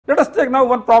Let us take now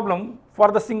one problem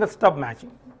for the single stub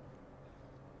matching.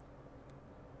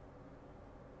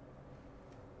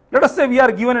 Let us say we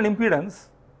are given an impedance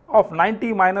of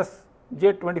 90 minus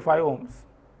j25 ohms.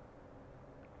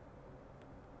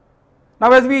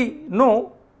 Now, as we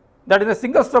know that in a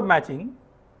single stub matching,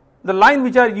 the line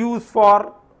which are used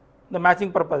for the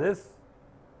matching purposes,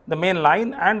 the main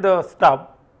line and the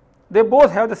stub, they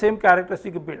both have the same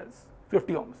characteristic impedance,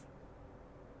 50 ohms.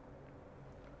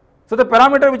 So, the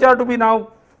parameter which are to be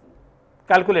now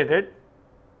calculated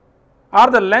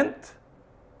are the length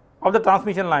of the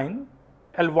transmission line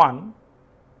L1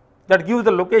 that gives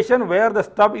the location where the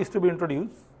stub is to be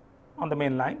introduced on the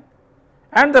main line,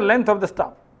 and the length of the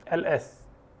stub Ls.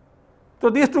 So,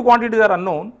 these two quantities are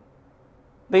unknown.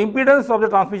 The impedance of the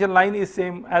transmission line is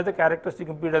same as the characteristic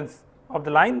impedance of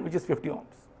the line, which is 50 ohms.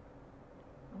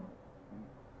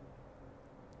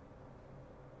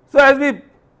 So, as we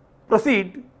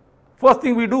proceed, first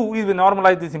thing we do is we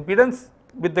normalize this impedance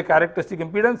with the characteristic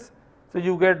impedance. So,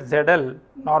 you get ZL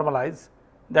normalized,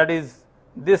 that is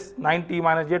this 90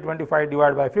 minus j25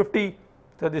 divided by 50.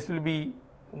 So, this will be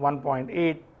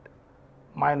 1.8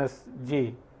 minus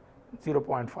j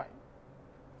 0.5.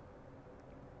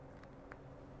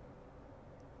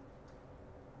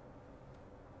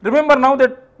 Remember now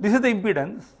that this is the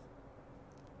impedance.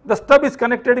 The stub is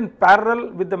connected in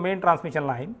parallel with the main transmission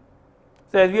line.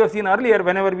 So, as we have seen earlier,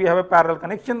 whenever we have a parallel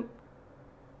connection,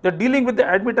 the dealing with the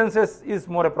admittances is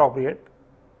more appropriate.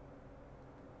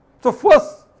 So,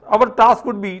 first our task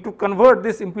would be to convert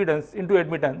this impedance into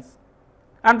admittance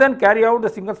and then carry out the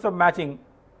single stub matching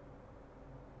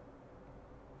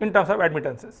in terms of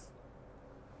admittances.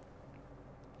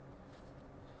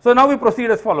 So, now we proceed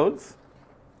as follows.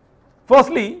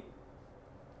 Firstly,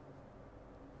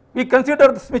 we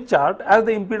consider the Smith chart as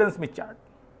the impedance Smith chart.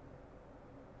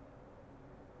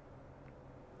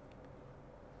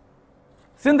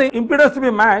 Since the impedance to be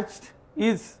matched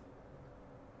is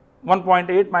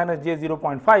 1.8 minus j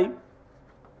 0.5,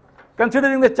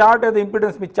 considering the chart as the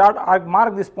impedance Smith chart, I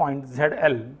mark this point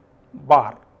ZL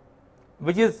bar,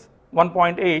 which is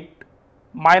 1.8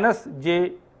 minus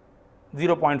j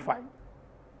 0.5.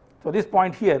 So, this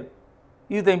point here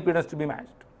is the impedance to be matched.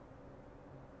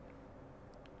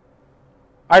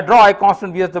 I draw a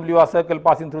constant VSWR circle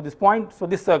passing through this point. So,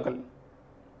 this circle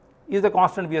is the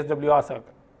constant VSWR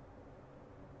circle.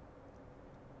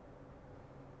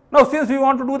 Now, since we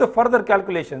want to do the further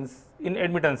calculations in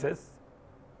admittances,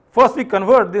 first we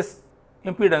convert this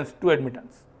impedance to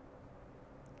admittance.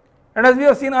 And as we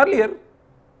have seen earlier,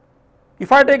 if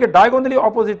I take a diagonally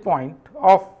opposite point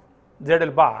of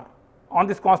ZL bar on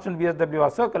this constant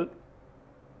VSWR circle,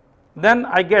 then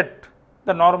I get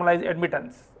the normalized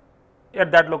admittance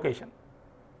at that location.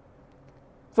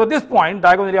 So, this point,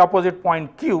 diagonally opposite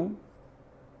point Q,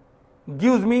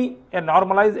 gives me a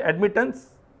normalized admittance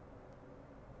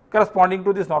corresponding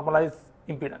to this normalized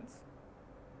impedance.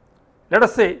 Let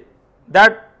us say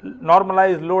that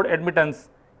normalized load admittance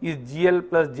is GL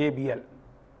plus JBL.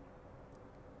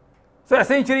 So,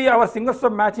 essentially our single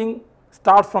stub matching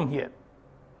starts from here.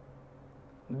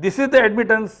 This is the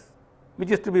admittance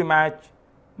which is to be matched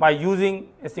by using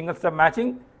a single stub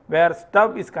matching where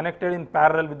stub is connected in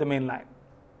parallel with the main line.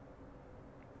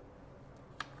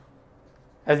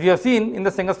 As we have seen in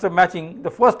the single stub matching,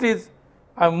 the first is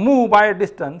I move by a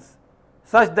distance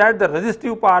such that the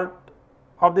resistive part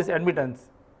of this admittance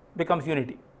becomes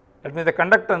unity. That means the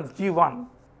conductance G1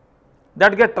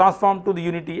 that get transformed to the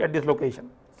unity at this location.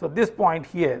 So, this point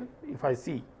here, if I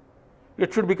see,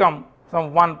 it should become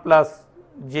some 1 plus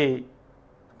j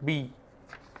b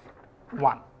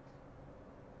 1.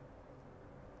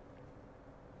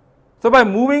 So, by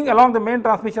moving along the main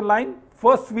transmission line,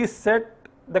 first we set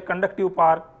the conductive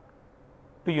part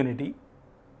to unity.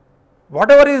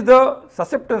 Whatever is the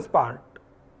susceptance part,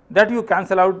 that you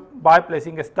cancel out by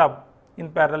placing a stub in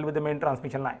parallel with the main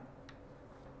transmission line.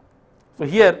 So,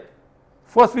 here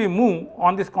first we move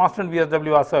on this constant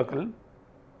VSWR circle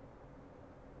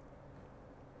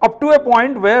up to a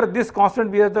point where this constant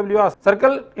VSWR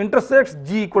circle intersects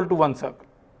G equal to 1 circle,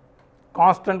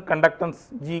 constant conductance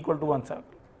G equal to 1 circle.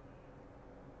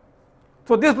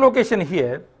 So, this location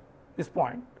here, this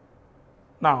point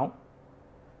now,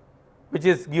 which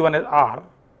is given as R,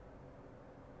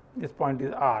 this point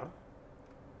is R.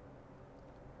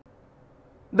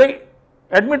 The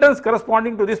admittance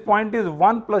corresponding to this point is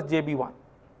 1 plus JB1.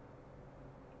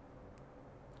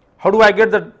 How do I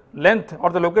get the length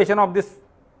or the location of this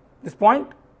point?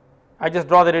 I just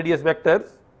draw the radius vectors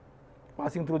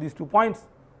passing through these 2 points.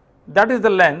 That is the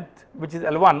length which is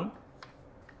L1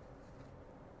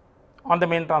 on the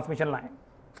main transmission line.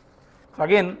 So,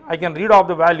 again I can read off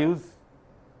the values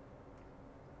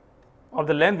of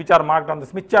the length which are marked on the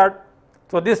Smith chart.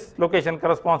 So, this location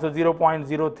corresponds to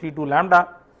 0.032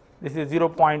 lambda, this is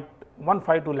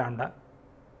 0.152 lambda.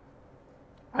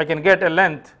 I can get a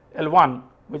length L1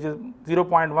 which is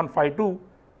 0.152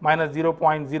 minus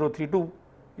 0.032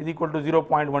 is equal to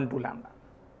 0.12 lambda.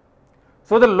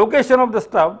 So, the location of the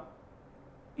stub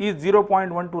is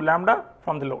 0.12 lambda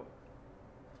from the load.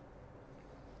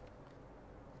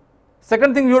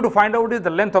 Second thing we have to find out is the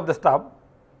length of the stub,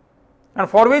 and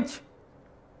for which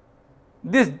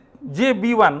this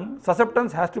JB1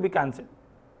 susceptance has to be cancelled.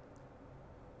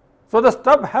 So, the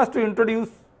stub has to introduce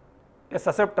a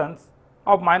susceptance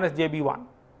of minus JB1.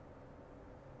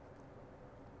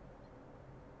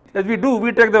 As we do,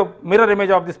 we take the mirror image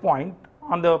of this point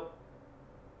on the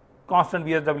constant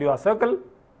VSWR circle,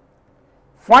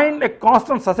 find a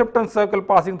constant susceptance circle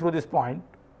passing through this point,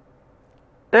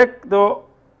 take the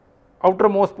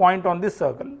outermost point on this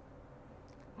circle.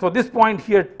 So, this point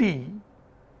here T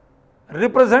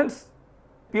represents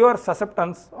pure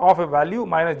susceptance of a value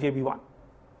minus JB1.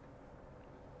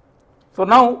 So,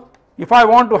 now if I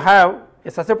want to have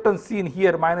a susceptance seen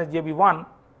here minus JB1,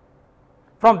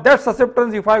 from that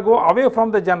susceptance if I go away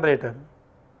from the generator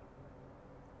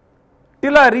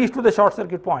till I reach to the short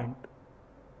circuit point,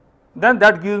 then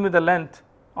that gives me the length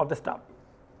of the stub.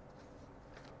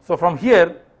 So, from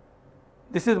here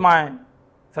this is my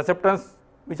susceptance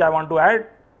which I want to add.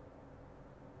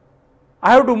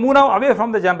 I have to move now away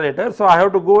from the generator. So, I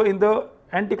have to go in the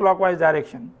anti-clockwise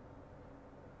direction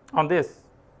on this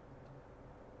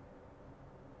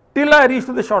till I reach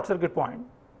to the short circuit point,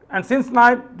 and since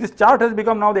now this chart has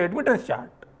become now the admittance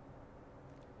chart,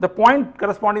 the point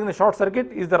corresponding to the short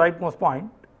circuit is the rightmost point.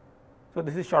 So,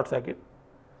 this is short circuit.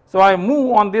 So, I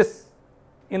move on this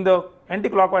in the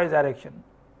anti-clockwise direction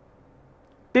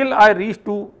till I reach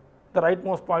to the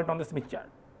rightmost point on the Smith chart.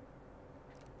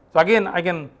 So, again I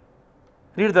can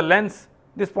read the lengths.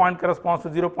 This point corresponds to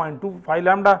 0.25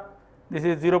 lambda, this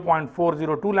is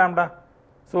 0.402 lambda.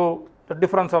 So, the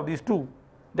difference of these two,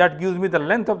 that gives me the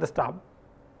length of the stub,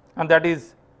 and that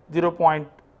is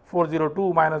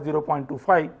 0.402 minus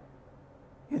 0.25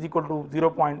 is equal to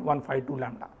 0.152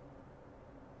 lambda.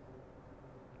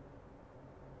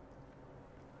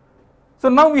 So,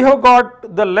 now we have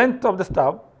got the length of the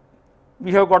stub,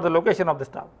 we have got the location of the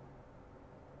stub.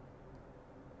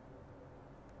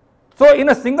 So, in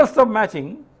a single stub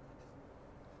matching,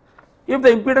 if the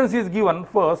impedance is given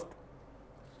first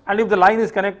and if the line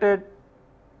is connected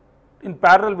in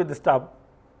parallel with the stub,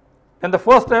 then the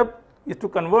first step is to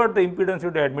convert the impedance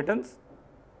into admittance.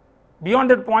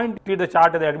 Beyond that point, read the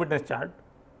chart as the admittance chart,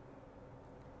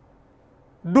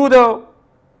 do the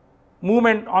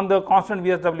movement on the constant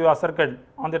VSWR circuit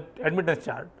on the admittance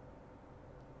chart.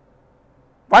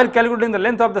 While calculating the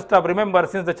length of the stub, remember,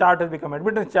 since the chart has become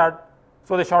admittance chart,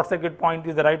 so the short circuit point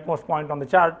is the rightmost point on the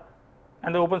chart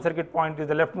and the open circuit point is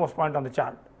the leftmost point on the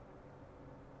chart.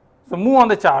 So, move on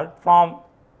the chart from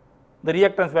the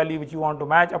reactance value which you want to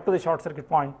match up to the short circuit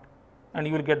point, and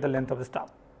you will get the length of the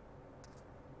stub.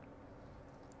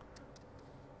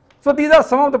 So, these are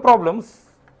some of the problems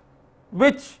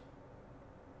which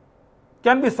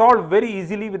can be solved very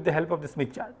easily with the help of the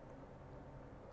Smith chart.